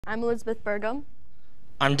I'm Elizabeth Burgum.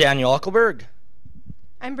 I'm Daniel Uckelberg.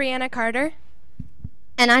 I'm Brianna Carter.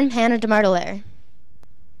 And I'm Hannah DeMartelaire.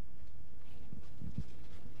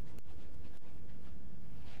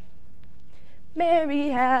 Mary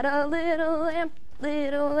had a little lamb,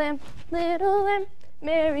 little lamb, little lamb.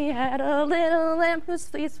 Mary had a little lamb whose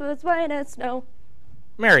fleece was white as snow.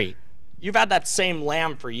 Mary, you've had that same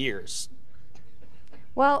lamb for years.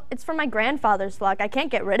 Well, it's from my grandfather's flock. I can't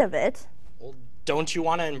get rid of it. Well, don't you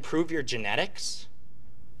want to improve your genetics?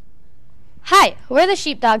 Hi, we're the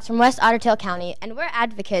sheepdogs from West Otter Tail County, and we're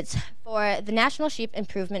advocates for the National Sheep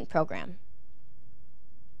Improvement Program.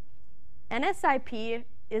 NSIP,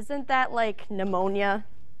 isn't that like pneumonia?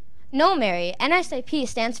 No, Mary. NSIP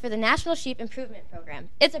stands for the National Sheep Improvement Program.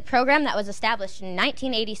 It's a program that was established in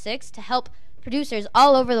 1986 to help producers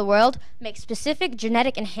all over the world make specific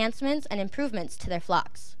genetic enhancements and improvements to their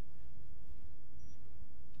flocks.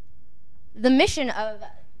 The mission of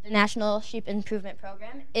the National Sheep Improvement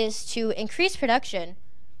Program is to increase production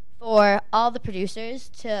for all the producers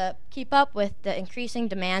to keep up with the increasing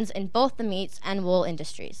demands in both the meats and wool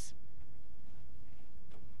industries.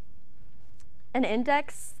 An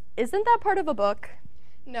index, isn't that part of a book?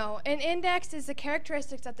 No, an index is the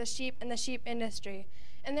characteristics of the sheep and the sheep industry,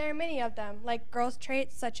 and there are many of them, like growth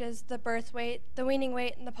traits such as the birth weight, the weaning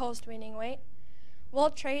weight, and the post-weaning weight, wool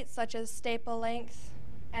traits such as staple length,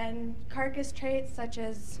 and carcass traits such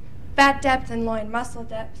as fat depth and loin muscle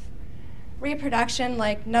depth, reproduction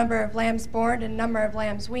like number of lambs born and number of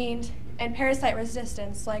lambs weaned, and parasite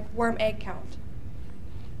resistance like worm egg count.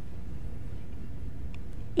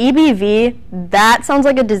 EBV, that sounds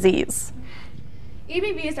like a disease.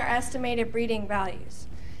 EBVs are estimated breeding values.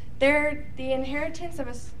 They're the inheritance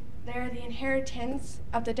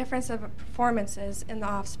of the difference of performances in the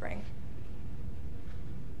offspring.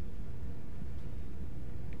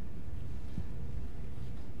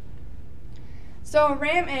 So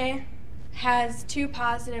Ram A has 2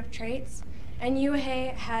 positive traits, and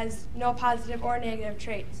UA has no positive or negative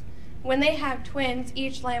traits. When they have twins,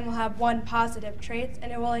 each lamb will have 1 positive trait,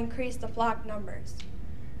 and it will increase the flock numbers.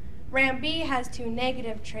 Ram B has 2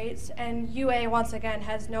 negative traits, and UA once again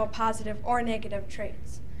has no positive or negative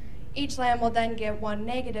traits. Each lamb will then get 1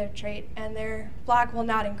 negative trait, and their flock will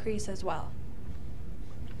not increase as well.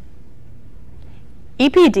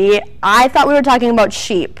 EPD, I thought we were talking about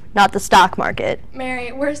sheep, not the stock market.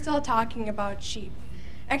 Mary, we're still talking about sheep.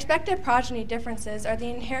 Expected progeny differences are the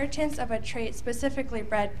inheritance of a trait specifically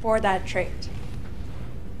bred for that trait.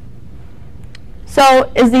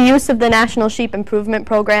 So, is the use of the National Sheep Improvement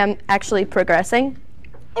Program actually progressing?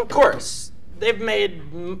 Of course. They've made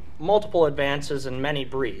multiple advances in many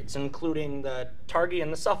breeds, including the Targhee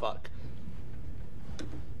and the Suffolk.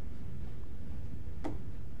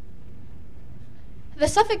 The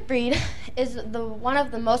Suffolk breed is one of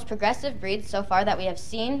the most progressive breeds so far that we have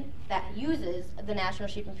seen that uses the National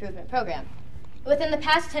Sheep Improvement Program. Within the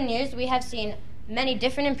past 10 years, we have seen many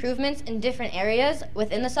different improvements in different areas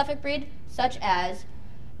within the Suffolk breed, such as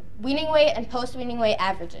weaning weight and post-weaning weight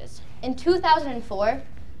averages. In 2004,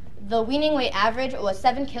 the weaning weight average was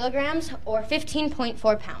 7 kilograms or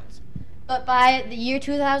 15.4 pounds. But by the year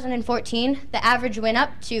 2014, the average went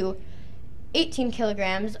up to 18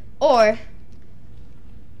 kilograms or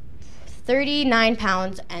 39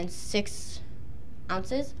 pounds and 6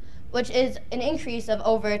 ounces, which is an increase of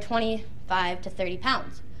over 25 to 30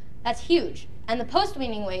 pounds. That's huge. And the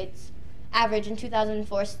post-weaning weights average in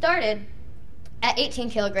 2004 started at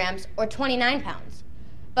 18 kilograms or 29 pounds.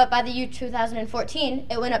 But by the year 2014,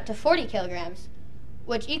 it went up to 40 kilograms,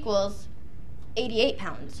 which equals 88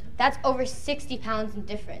 pounds. That's over 60 pounds in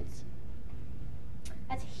difference.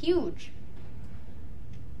 That's huge.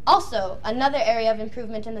 Also, another area of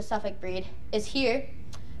improvement in the Suffolk breed is here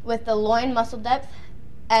with the loin muscle depth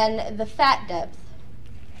and the fat depth.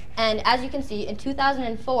 And as you can see, in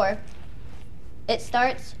 2004, it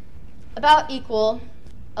starts about equal,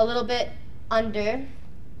 a little bit under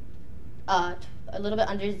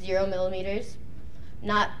 0 millimeters.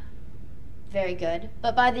 Not very good.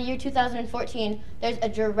 But by the year 2014, there's a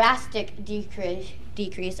drastic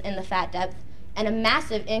decrease in the fat depth and a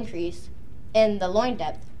massive increase in the loin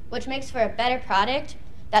depth, which makes for a better product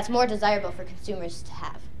that's more desirable for consumers to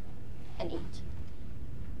have and eat.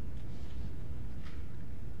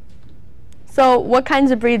 So, what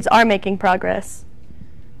kinds of breeds are making progress?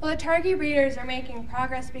 Well, the Targhee breeders are making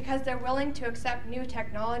progress because they're willing to accept new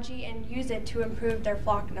technology and use it to improve their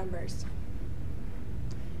flock numbers.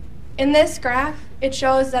 In this graph, it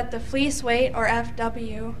shows that the fleece weight, or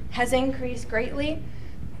FW, has increased greatly,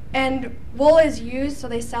 and wool is used, so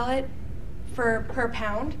they sell it per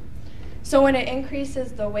pound. So when it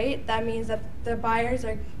increases the weight, that means that the buyers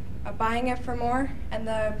are buying it for more and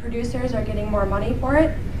the producers are getting more money for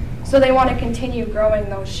it. So they want to continue growing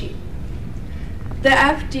those sheep. The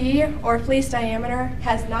FD, or fleece diameter,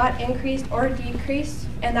 has not increased or decreased,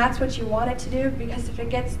 and that's what you want it to do, because if it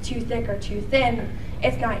gets too thick or too thin,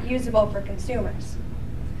 it's not usable for consumers.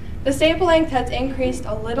 The staple length has increased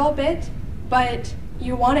a little bit, but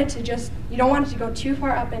you don't want it to go too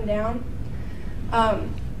far up and down.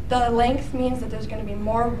 The length means that there's going to be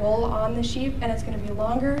more wool on the sheep and it's going to be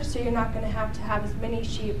longer, so you're not going to have as many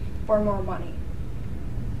sheep for more money.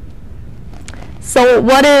 So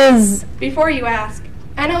what is... Before you ask,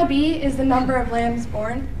 NLB is the number of lambs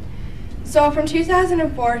born. So from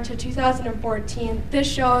 2004 to 2014,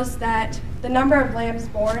 this shows that the number of lambs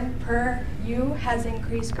born per ewe has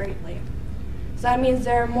increased greatly. So that means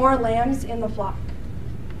there are more lambs in the flock.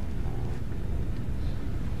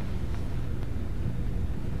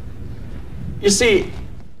 You see,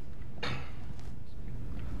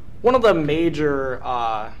 one of the major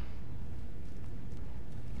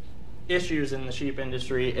issues in the sheep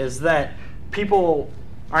industry is that people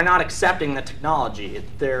are not accepting the technology.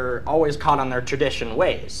 They're always caught on their tradition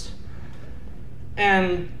ways.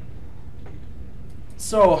 And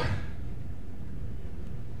so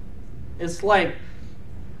it's like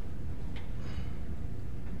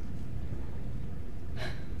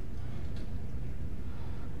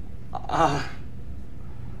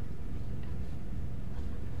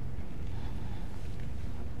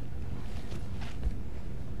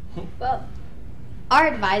Well, our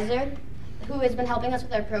advisor, who has been helping us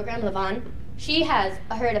with our program, Levon, she has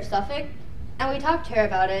a herd of Suffolk, and we talked to her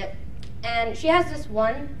about it, and she has this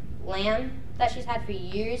one lamb that she's had for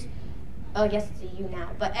years. Oh, I guess it's a ewe now,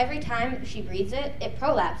 but every time she breeds it, it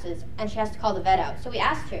prolapses, and she has to call the vet out. So we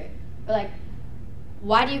asked her, we're like,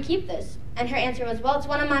 why do you keep this? And her answer was, well, it's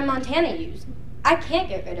one of my Montana ewes. I can't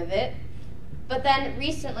get rid of it. But then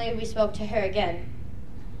recently we spoke to her again,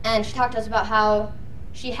 and she talked to us about how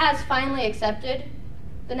she has finally accepted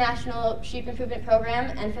the National Sheep Improvement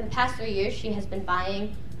Program, and for the past 3 years she has been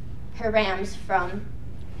buying her rams from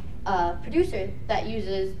a producer that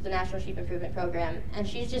uses the National Sheep Improvement Program, and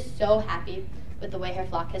she's just so happy with the way her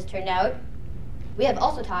flock has turned out. We have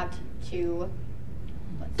also talked to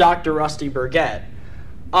Dr. Rusty Burgett.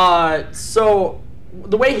 So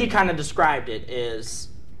the way he kind of described it is,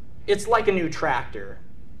 it's like a new tractor.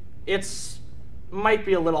 It's might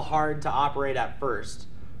be a little hard to operate at first,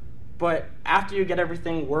 but after you get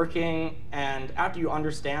everything working and after you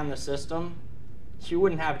understand the system, you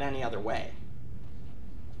wouldn't have it any other way.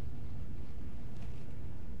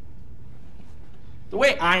 The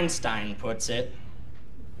way Einstein puts it,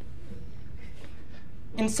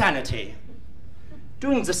 insanity.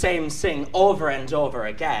 Doing the same thing over and over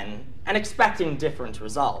again and expecting different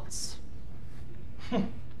results.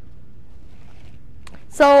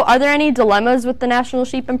 So are there any dilemmas with the National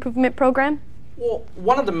Sheep Improvement Program? Well,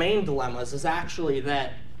 one of the main dilemmas is actually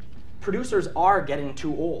that producers are getting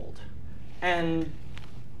too old, and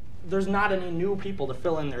there's not any new people to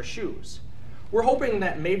fill in their shoes. We're hoping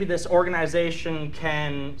that maybe this organization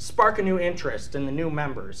can spark a new interest in the new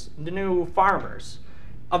members, the new farmers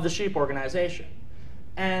of the sheep organization.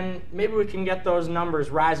 And maybe we can get those numbers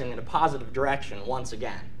rising in a positive direction once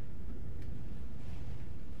again.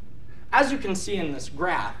 As you can see in this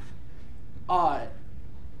graph,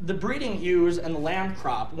 the breeding ewes and the lamb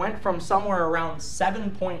crop went from somewhere around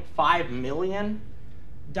 7.5 million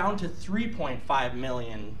down to 3.5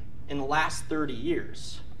 million in the last 30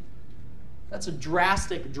 years. That's a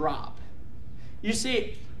drastic drop. You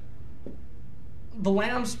see, the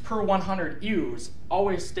lambs per 100 ewes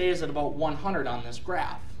always stays at about 100 on this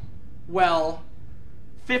graph. Well,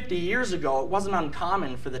 50 years ago, it wasn't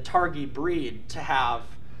uncommon for the Targhee breed to have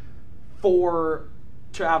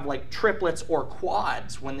like triplets or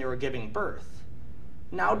quads when they were giving birth.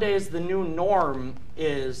 Nowadays, the new norm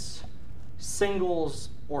is singles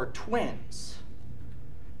or twins.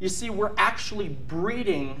 You see, we're actually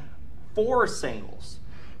breeding for singles,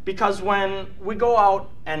 because when we go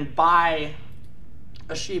out and buy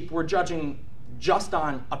a sheep, we're judging just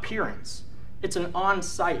on appearance. It's an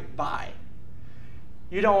on-site buy.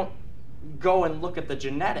 You don't go and look at the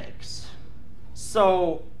genetics.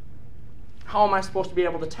 So how am I supposed to be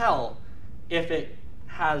able to tell if it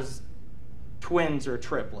has twins or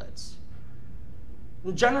triplets?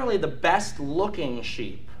 Generally, the best looking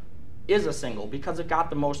sheep is a single because it got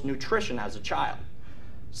the most nutrition as a child.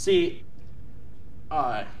 See,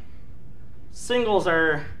 singles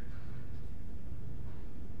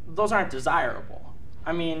those aren't desirable.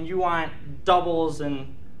 I mean, you want doubles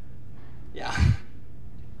and, yeah.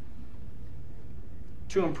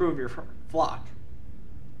 to improve your flock.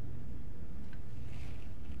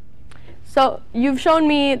 So you've shown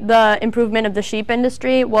me the improvement of the sheep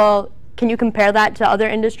industry. Well, can you compare that to other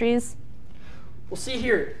industries? Well, see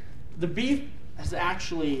here, the beef has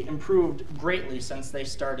actually improved greatly since they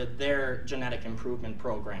started their genetic improvement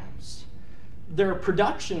programs. Their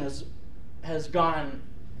production has gone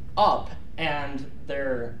up, and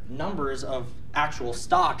their numbers of actual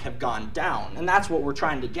stock have gone down. And that's what we're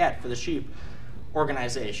trying to get for the sheep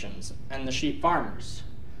organizations and the sheep farmers.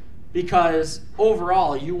 Because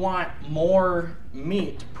overall, you want more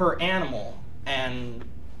meat per animal, and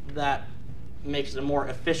that makes it a more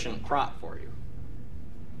efficient crop for you.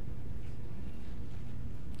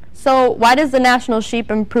 So why does the National Sheep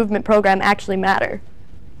Improvement Program actually matter?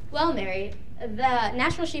 Well, Mary, the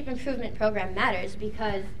National Sheep Improvement Program matters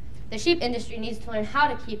because the sheep industry needs to learn how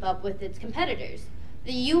to keep up with its competitors.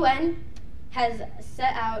 The UN has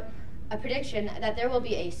set out a prediction that there will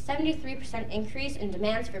be a 73% increase in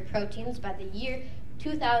demands for proteins by the year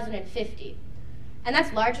 2050. And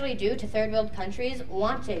that's largely due to third world countries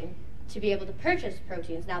wanting to be able to purchase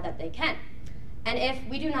proteins now that they can. And if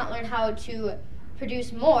we do not learn how to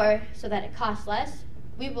produce more so that it costs less,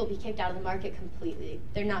 we will be kicked out of the market completely.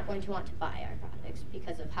 They're not going to want to buy our products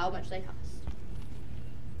because of how much they cost.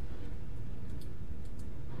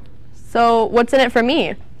 So what's in it for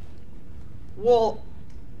me? Well,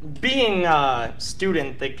 being a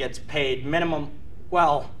student that gets paid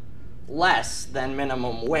less than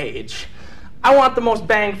minimum wage, I want the most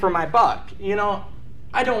bang for my buck. You know,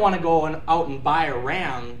 I don't want to go out and buy a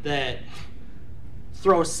ram that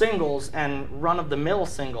throws singles and run-of-the-mill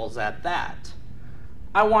singles at that.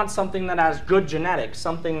 I want something that has good genetics,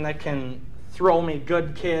 something that can throw me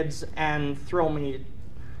good kids and throw me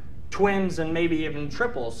twins and maybe even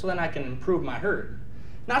triples, so then I can improve my herd.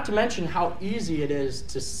 Not to mention how easy it is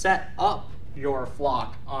to set up your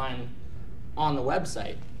flock on the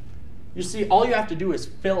website. You see, all you have to do is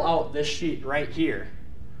fill out this sheet right here.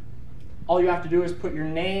 All you have to do is put your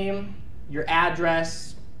name, your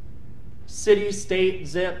address, city, state,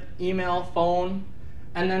 zip, email, phone,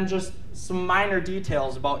 and then just some minor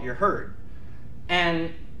details about your herd.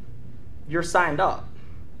 And you're signed up.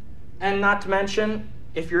 And not to mention,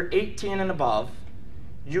 if you're 18 and above,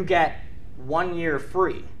 you get 1 year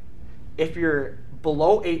free. If you're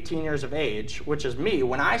below 18 years of age, which is me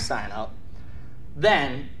when I sign up,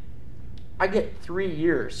 then I get 3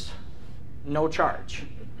 years, no charge.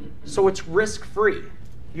 So it's risk-free.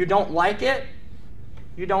 You don't like it,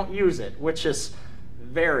 you don't use it, which is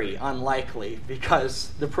very unlikely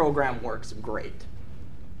because the program works great.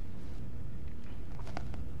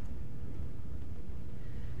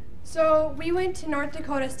 So we went to North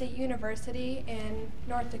Dakota State University in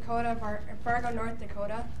North Dakota, Fargo, North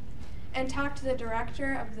Dakota, and talked to the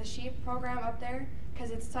director of the sheep program up there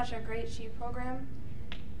because it's such a great sheep program.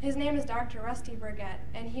 His name is Dr. Rusty Burgett,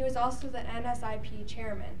 and he was also the NSIP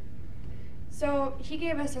chairman. So he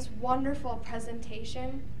gave us this wonderful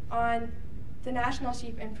presentation on the National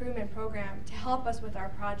Sheep Improvement Program to help us with our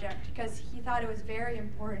project because he thought it was very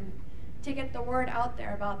important to get the word out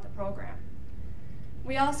there about the program.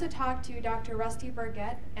 We also talked to Dr. Rusty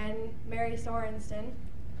Burgett and Mary Sorensen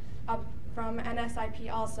from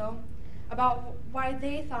NSIP also about why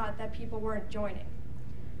they thought that people weren't joining.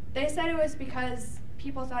 They said it was because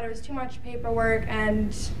people thought it was too much paperwork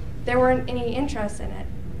and there weren't any interest in it.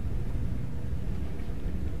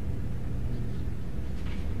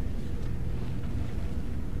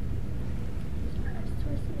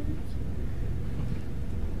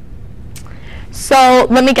 So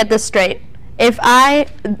let me get this straight.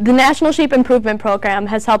 The National Sheep Improvement Program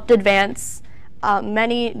has helped advance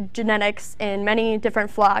many genetics in many different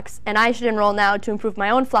flocks, and I should enroll now to improve my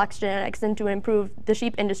own flock's genetics and to improve the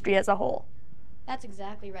sheep industry as a whole. That's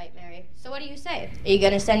exactly right, Mary. So what do you say? Are you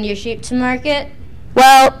going to send your sheep to market?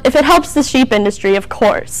 Well, if it helps the sheep industry, of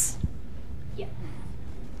course. Yeah.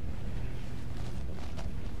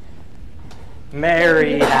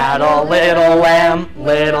 Mary had a little lamb,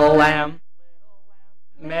 little lamb.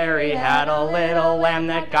 Mary had a little lamb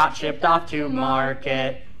that got shipped off to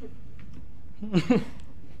market. Do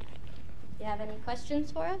you have any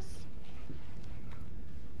questions for us?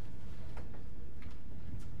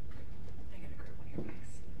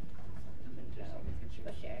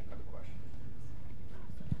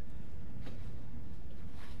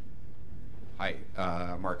 Hi,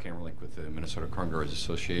 Mark Hammerlink with the Minnesota Corn Growers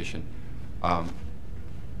Association.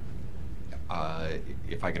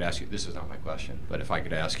 If I could ask you, this is not my question, but if I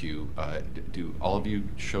could ask you, do all of you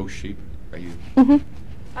show sheep? Are you?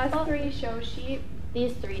 Us three show sheep.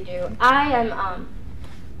 These three do. I am,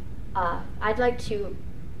 I'd like to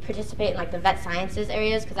participate in like the vet sciences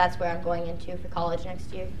areas because that's where I'm going into for college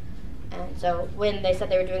next year. And so when they said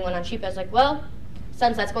they were doing one on sheep, I was like, well,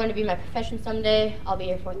 since that's going to be my profession someday, I'll be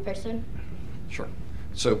your fourth person. Sure.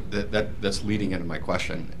 So that's leading into my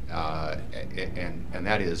question, and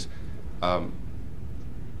that is, how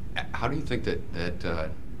do you think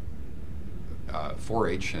that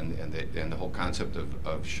 4-H and the whole concept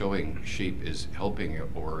of showing sheep is helping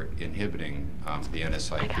or inhibiting the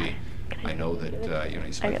NSIP? I know that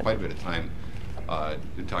you spent quite a bit of time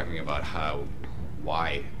talking about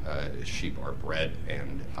why sheep are bred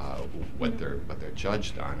and what they're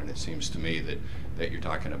judged on, and it seems to me that you're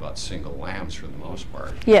talking about single lambs for the most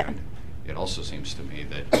part. Yeah. And it also seems to me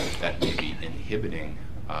that may be inhibiting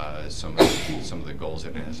some of the goals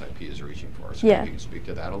that NSIP is reaching for. So yeah. You can speak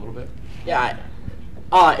to that a little bit. Yeah,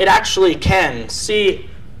 it actually can. See,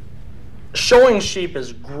 showing sheep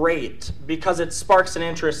is great because it sparks an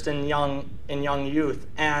interest in young youth,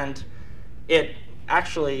 and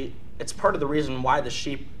it's part of the reason why the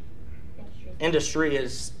sheep industry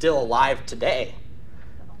is still alive today.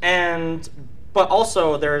 But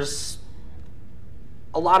also there's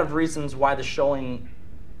a lot of reasons why the showing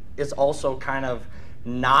is also kind of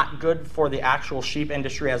not good for the actual sheep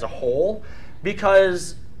industry as a whole,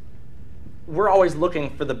 because we're always looking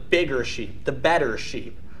for the bigger sheep, the better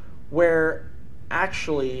sheep, where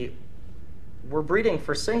actually we're breeding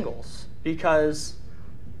for singles because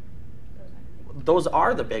those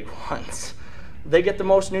are the big ones. They get the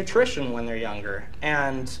most nutrition when they're younger,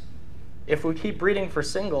 and if we keep breeding for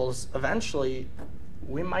singles, eventually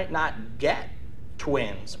we might not get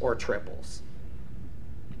twins or triples.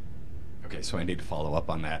 Okay, so I need to follow up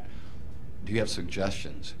on that. Do you have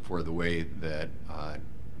suggestions for the way that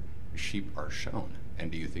sheep are shown?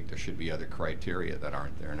 And do you think there should be other criteria that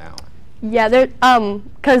aren't there now? Yeah, there.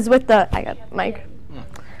 Because with the I got Mike,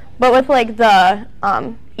 but with like the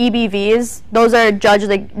EBVs, those are judged.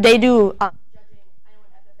 They do judging. I know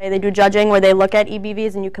in FFA they do judging where they look at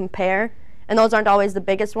EBVs and you compare, and those aren't always the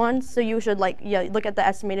biggest ones. So you should look at the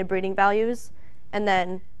estimated breeding values, and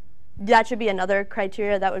then that should be another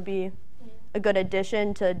criteria that would be a good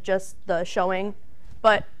addition to just the showing.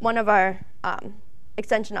 But one of our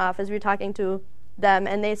extension office, we were talking to them,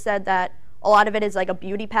 and they said that a lot of it is like a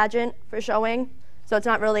beauty pageant for showing, so it's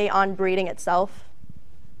not really on breeding itself.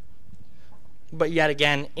 But yet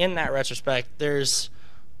again, in that retrospect, there's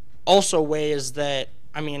also ways that,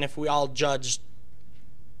 I mean, if we all judged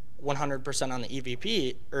 100% on the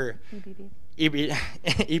EVP or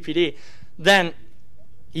EPD, then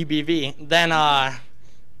EBV, then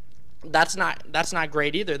that's not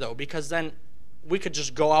great either, though, because then we could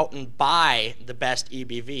just go out and buy the best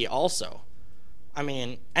EBV also. I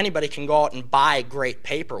mean, anybody can go out and buy great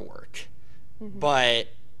paperwork, but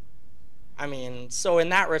I mean, so in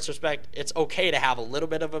that retrospect, it's okay to have a little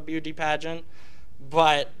bit of a beauty pageant,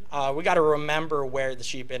 but we got to remember where the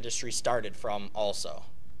sheep industry started from also.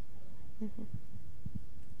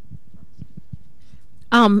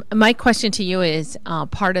 My question to you is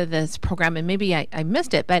part of this program, and maybe I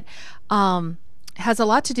missed it, but has a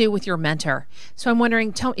lot to do with your mentor. So I'm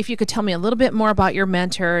wondering if you could tell me a little bit more about your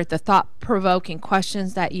mentor, the thought-provoking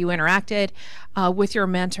questions that you interacted with your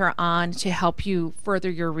mentor on to help you further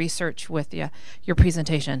your research with your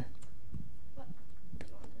presentation.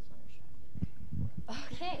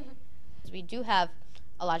 Okay. We do have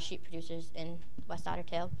a lot of sheep producers in West Otter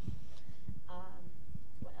Tail.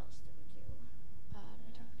 What else did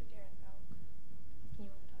we do?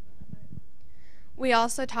 We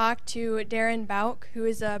also talked to Darren Bauk, who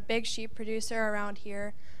is a big sheep producer around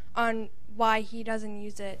here, on why he doesn't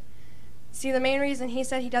use it. See, the main reason he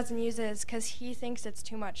said he doesn't use it is because he thinks it's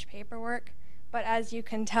too much paperwork, but as you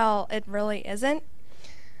can tell, it really isn't.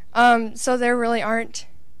 So there really aren't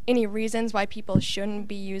any reasons why people shouldn't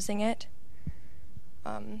be using it.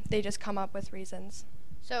 They just come up with reasons.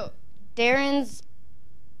 So Darren's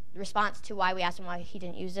response to why we asked him why he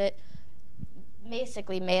didn't use it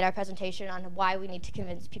basically made our presentation on why we need to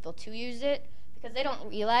convince people to use it, because they don't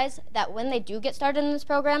realize that when they do get started in this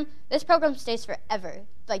program stays forever.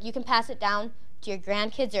 Like, you can pass it down to your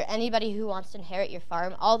grandkids or anybody who wants to inherit your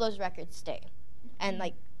farm. All those records stay. And,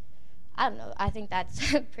 like, I don't know, I think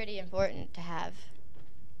that's pretty important to have.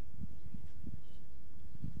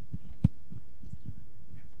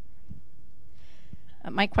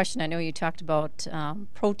 My question, I know you talked about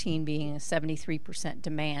protein being a 73%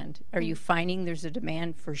 demand. Are you finding there's a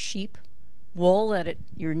demand for sheep wool that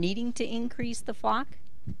you're needing to increase the flock?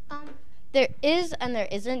 There is and there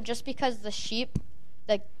isn't. Just because the sheep,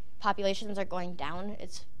 the populations are going down,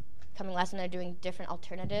 it's becoming less, and they're doing different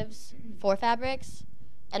alternatives for fabrics,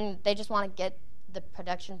 and they just want to get the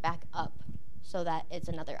production back up. so that it's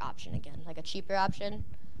another option again, like a cheaper option.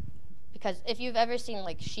 Because if you've ever seen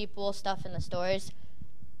like sheep wool stuff in the stores,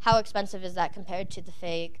 how expensive is that compared to the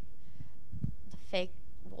fake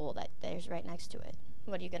wool that there's right next to it?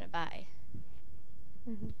 What are you gonna buy?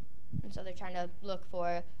 Mm-hmm. And so they're trying to look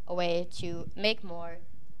for a way to make more,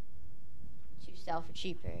 to sell for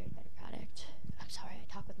cheaper, better product. I'm sorry, I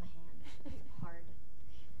talk with my hand. It's hard.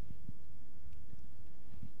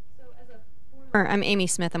 I'm Amy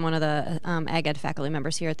Smith. I'm one of the Ag Ed faculty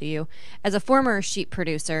members here at the U. As a former sheep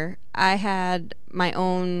producer, I had my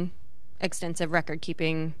own extensive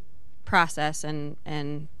record-keeping process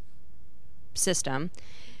and system.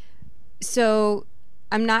 So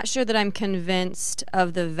I'm not sure that I'm convinced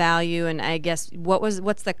of the value, and I guess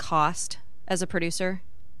what's the cost as a producer?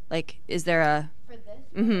 Like, is there a... For this?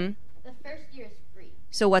 Mm-hmm. The first year is free.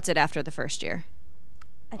 So what's it after the first year?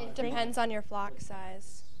 It depends on your flock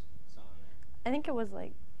size. I think it was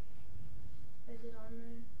like. Is it on there?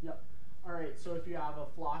 Yep. All right. So if you have a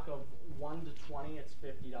flock of 1 to 20, it's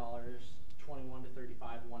 $50. 21 to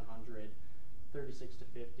 35, 100. 36 to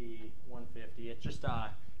 50, 150. It just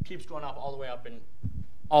keeps going up all the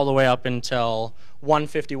way up until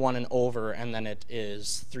 151 and over, and then it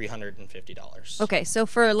is $350. Okay, so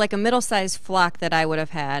for like a middle-sized flock that I would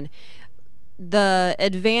have had, the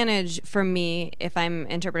advantage for me, if I'm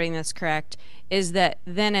interpreting this correct, is that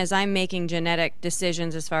then as I'm making genetic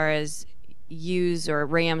decisions as far as ewes or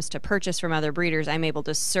rams to purchase from other breeders, I'm able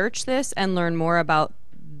to search this and learn more about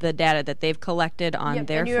the data that they've collected on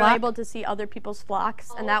their and you're flock. able to see other people's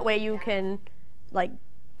flocks, and that way you can like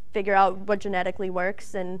figure out what genetically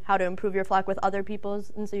works and how to improve your flock with other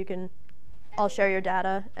people's, and so you can all share your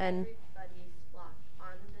data. And everybody's flock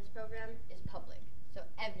on this program is public, so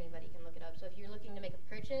anybody can look it up. So if you're looking to make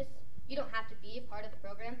a purchase, you don't have to be a part of the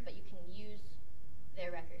program, but you can use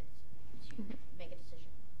their records to make a decision.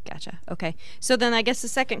 Gotcha. Okay. So then I guess the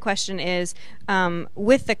second question is,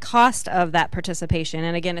 with the cost of that participation,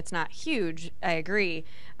 and again, it's not huge, I agree,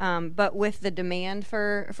 but with the demand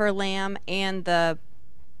for lamb and the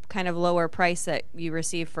kind of lower price that you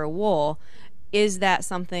receive for wool, is that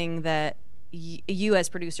something that you as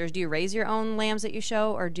producers, do you raise your own lambs that you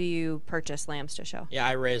show, or do you purchase lambs to show? Yeah,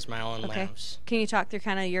 I raise my own lambs. Can you talk through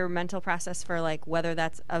kind of your mental process for like whether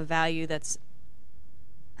that's a value that's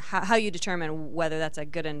how you determine whether that's a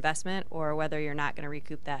good investment or whether you're not going to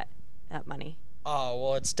recoup that money? Oh,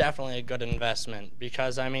 well, it's definitely a good investment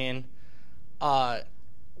because, I mean,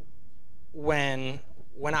 when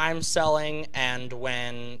I'm selling and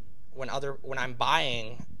when I'm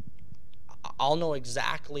buying, I'll know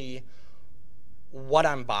exactly what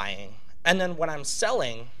I'm buying. And then when I'm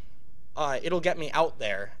selling, it'll get me out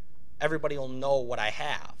there. Everybody will know what I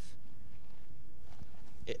have.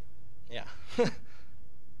 Yeah.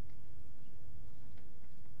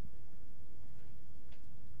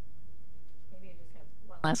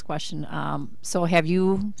 Last question. So have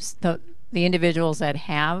you, the individuals that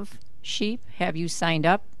have sheep, have you signed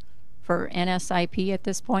up for NSIP at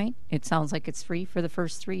this point? It sounds like it's free for the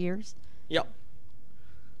first 3 years. Yep.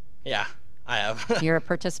 Yeah, I have. You're a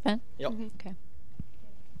participant? Yep. Okay.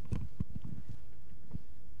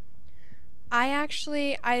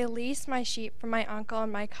 I lease my sheep from my uncle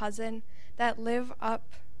and my cousin that live up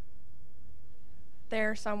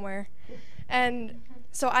there somewhere. And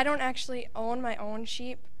so I don't actually own my own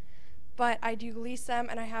sheep, but I do lease them,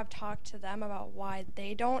 and I have talked to them about why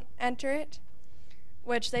they don't enter it,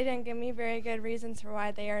 which they didn't give me very good reasons for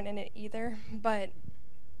why they aren't in it either, but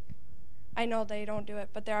I know they don't do it.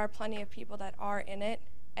 But there are plenty of people that are in it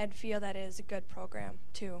and feel that it is a good program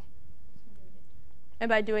too. And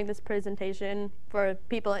by doing this presentation for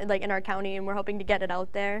people like in our county, and we're hoping to get it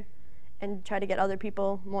out there and try to get other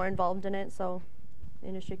people more involved in it so the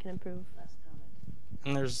industry can improve.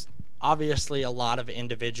 And there's obviously a lot of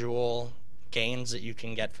individual gains that you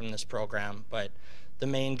can get from this program, but the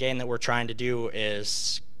main gain that we're trying to do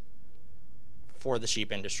is for the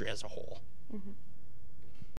sheep industry as a whole. Mm-hmm.